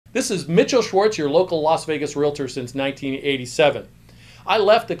This is Mitch Schwartz, your local Las Vegas realtor since 1987. I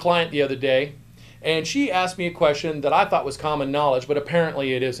left a client the other day, and she asked me a question that I thought was common knowledge, but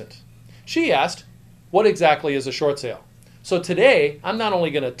apparently it isn't. She asked, what exactly is a short sale? So today, I'm not only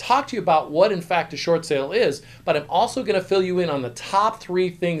going to talk to you about what in fact a short sale is, but I'm also going to fill you in on the top 3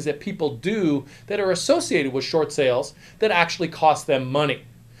 things that people do that are associated with short sales that actually cost them money.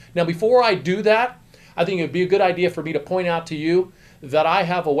 Now, before I do that, I think it would be a good idea for me to point out to you that I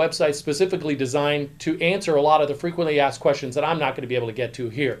have a website specifically designed to answer a lot of the frequently asked questions that I'm not going to be able to get to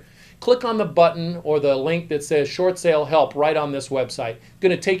here. Click on the button or the link that says short sale help right on this website. It's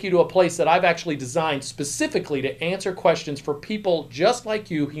going to take you to a place that I've actually designed specifically to answer questions for people just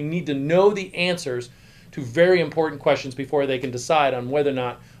like you who need to know the answers to very important questions before they can decide on whether or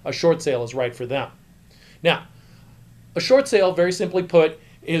not a short sale is right for them. Now, a short sale, very simply put,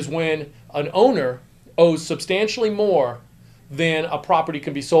 is when an owner owes substantially more than a property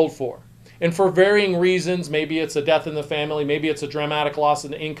can be sold for. And for varying reasons, maybe it's a death in the family, maybe it's a dramatic loss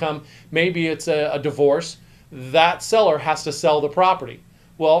in income, maybe it's a divorce, that seller has to sell the property.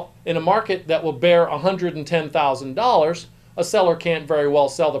 Well, in a market that will bear $110,000, a seller can't very well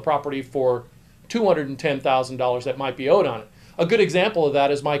sell the property for $210,000 that might be owed on it. A good example of that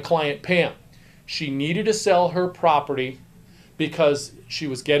is my client Pam. She needed to sell her property because she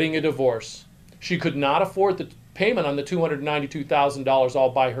was getting a divorce. She could not afford the payment on the $292,000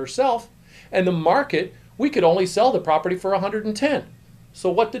 all by herself, and the market, we could only sell the property for $110,000. So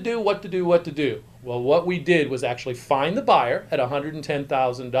what to do? Well, what we did was actually find the buyer at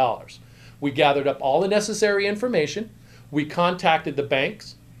 $110,000. We gathered up all the necessary information. We contacted the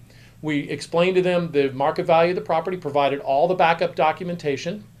banks. We explained to them the market value of the property, provided all the backup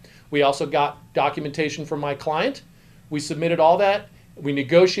documentation. We also got documentation from my client. We submitted all that. We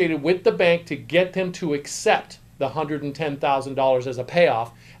negotiated with the bank to get them to accept the $110,000 as a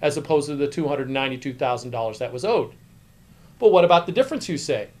payoff as opposed to the $292,000 that was owed. But what about the difference, you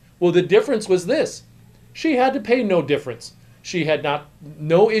say? Well, the difference was this. She had to pay no difference. She had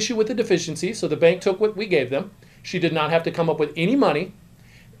no issue with the deficiency, so the bank took what we gave them. She did not have to come up with any money.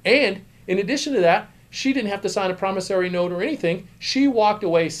 And in addition to that, she didn't have to sign a promissory note or anything. She walked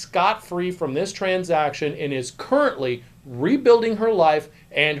away scot-free from this transaction and is currently rebuilding her life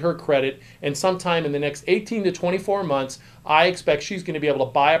and her credit. And sometime in the next 18 to 24 months, I expect she's going to be able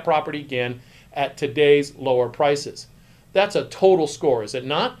to buy a property again at today's lower prices. That's a total score, is it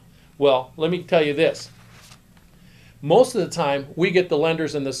not? Well, let me tell you this. Most of the time, we get the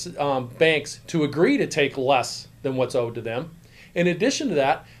lenders and the banks to agree to take less than what's owed to them. In addition to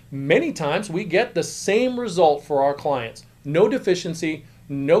that, many times we get the same result for our clients. No deficiency,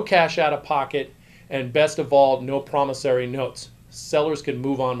 no cash out of pocket, and best of all, no promissory notes. Sellers can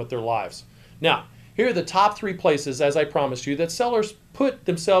move on with their lives. Now, here are the top 3 places, as I promised you, that sellers put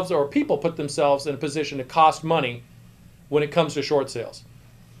themselves, or people put themselves in a position to cost money when it comes to short sales.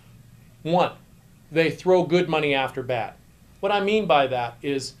 1, they throw good money after bad. What I mean by that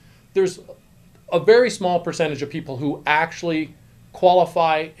is there's a very small percentage of people who actually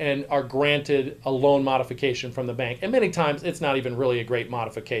qualify and are granted a loan modification from the bank. And many times it's not even really a great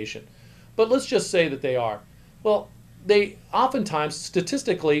modification. But let's just say that they are. Well, they oftentimes,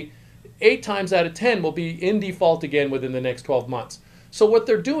 statistically, 8 times out of 10 will be in default again within the next 12 months. So what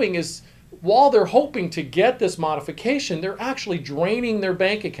they're doing is, while they're hoping to get this modification, they're actually draining their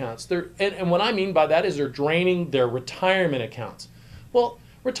bank accounts. And what I mean by that is they're draining their retirement accounts. Well,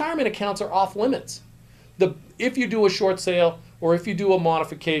 retirement accounts are off limits. If you do a short sale or if you do a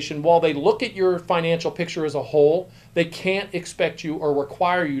modification, while they look at your financial picture as a whole, they can't expect you or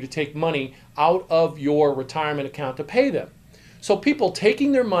require you to take money out of your retirement account to pay them. So people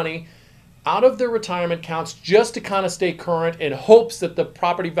taking their money out of their retirement accounts just to kind of stay current in hopes that the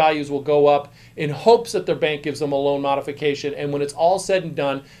property values will go up, in hopes that their bank gives them a loan modification, and when it's all said and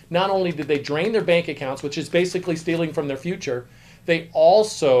done, not only did they drain their bank accounts, which is basically stealing from their future, they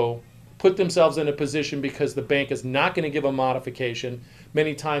also put themselves in a position because the bank is not going to give a modification.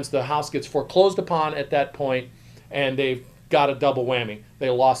 Many times the house gets foreclosed upon at that point and they've got a double whammy.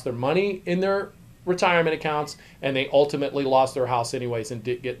 They lost their money in their retirement accounts and they ultimately lost their house anyways and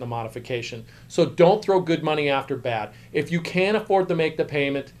didn't get the modification. So don't throw good money after bad. If you can't afford to make the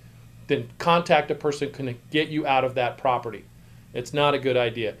payment, then contact a person who can get you out of that property. It's not a good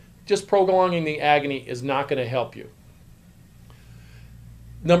idea. Just prolonging the agony is not going to help you.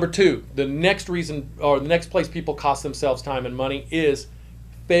 Number 2, the next reason or the next place people cost themselves time and money is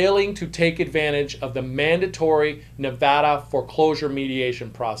failing to take advantage of the mandatory Nevada foreclosure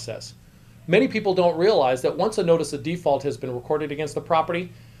mediation process. Many people don't realize that once a notice of default has been recorded against the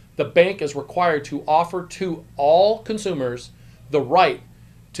property, the bank is required to offer to all consumers the right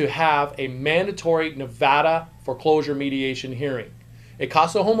to have a mandatory Nevada foreclosure mediation hearing. It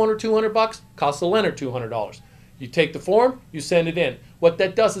costs a homeowner $200, costs a lender $200. You take the form, you send it in. What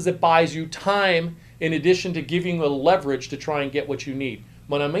that does is it buys you time in addition to giving you the leverage to try and get what you need.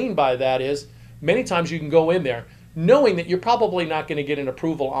 What I mean by that is many times you can go in there knowing that you're probably not going to get an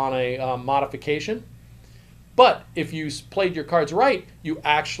approval on a modification. But if you played your cards right, you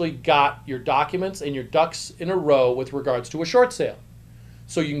actually got your documents and your ducks in a row with regards to a short sale.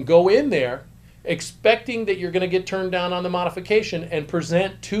 So you can go in there expecting that you're going to get turned down on the modification and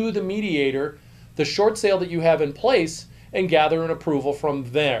present to the mediator the short sale that you have in place and gather an approval from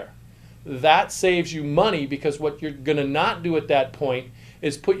there. That saves you money, because what you're going to not do at that point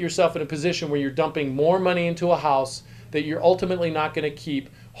is put yourself in a position where you're dumping more money into a house that you're ultimately not going to keep,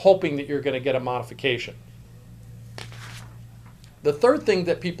 hoping that you're going to get a modification. The third thing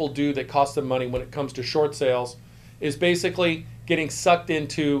that people do that costs them money when it comes to short sales is basically getting sucked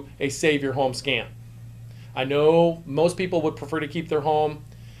into a save your home scam. I know most people would prefer to keep their home,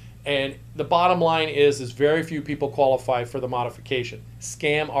 and the bottom line is very few people qualify for the modification.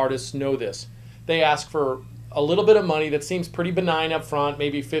 Scam artists know this. They ask for a little bit of money that seems pretty benign up front,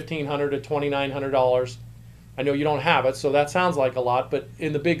 maybe $1,500 to $2,900. I know you don't have it, so that sounds like a lot, but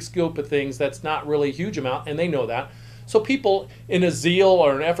in the big scope of things, that's not really a huge amount, and they know that. So people, in a zeal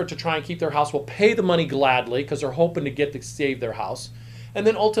or an effort to try and keep their house, will pay the money gladly because they're hoping to get to save their house. And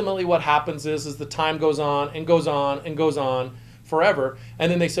then ultimately what happens is the time goes on and goes on and goes on forever.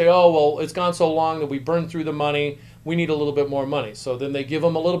 And then they say, oh, well, it's gone so long that we burned through the money. We need a little bit more money. So then they give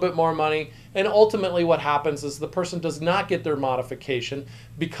them a little bit more money. And ultimately what happens is the person does not get their modification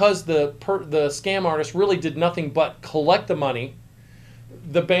because the scam artist really did nothing but collect the money.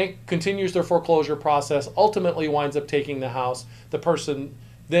 The bank continues their foreclosure process, ultimately winds up taking the house. The person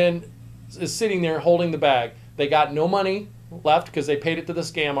then is sitting there holding the bag. They got no money left because they paid it to the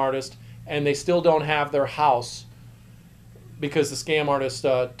scam artist, and they still don't have their house because the scam artist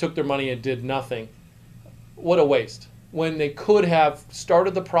took their money and did nothing. What a waste. When they could have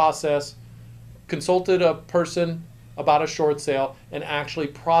started the process, consulted a person about a short sale, and actually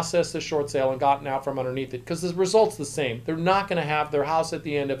processed the short sale and gotten out from underneath it, because the result's the same. They're not going to have their house at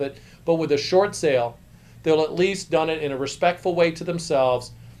the end of it, but with a short sale, they'll at least done it in a respectful way to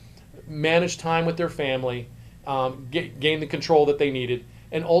themselves, manage time with their family, gain the control that they needed,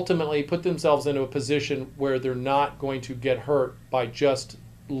 and ultimately put themselves into a position where they're not going to get hurt by just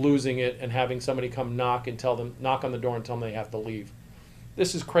losing it and having somebody come knock on the door and tell them they have to leave.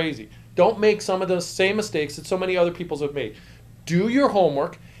 This is crazy. Don't make some of the same mistakes that so many other people have made. Do your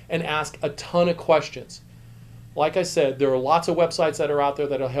homework and ask a ton of questions. Like I said, there are lots of websites that are out there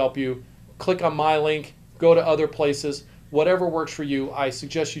that'll help you. Click on my link, go to other places, whatever works for you. I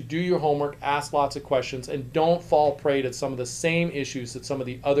suggest you do your homework, ask lots of questions, and don't fall prey to some of the same issues that some of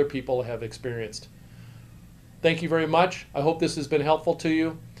the other people have experienced. Thank you very much. I hope this has been helpful to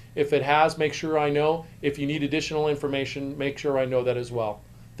you. If it has, make sure I know. If you need additional information, make sure I know that as well.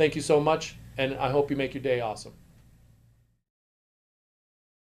 Thank you so much, and I hope you make your day awesome.